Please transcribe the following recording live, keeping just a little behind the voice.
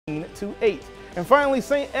38-8. And finally,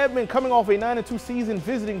 St. Edmund, coming off a 9-2 season,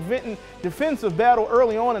 visiting Vinton. Defensive battle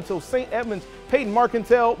early on until St. Edmund's Peyton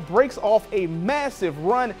Marcantel breaks off a massive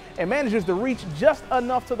run and manages to reach just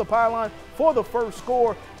enough to the pylon for the first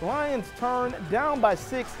score. Lions turn down by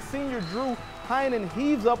 6. Senior Drew Heinen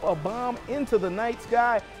heaves up a bomb into the night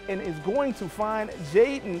sky and is going to find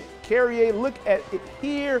Jaden Carrier. Look at it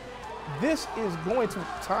here. This is going to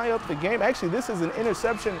tie up the game. Actually, this is an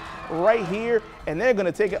interception right here, and they're going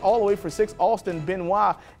to take it all the way for 6, Austin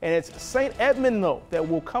Benoit. And it's St. Edmund, though, that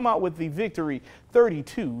will come out with the victory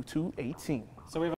 32-18. So we have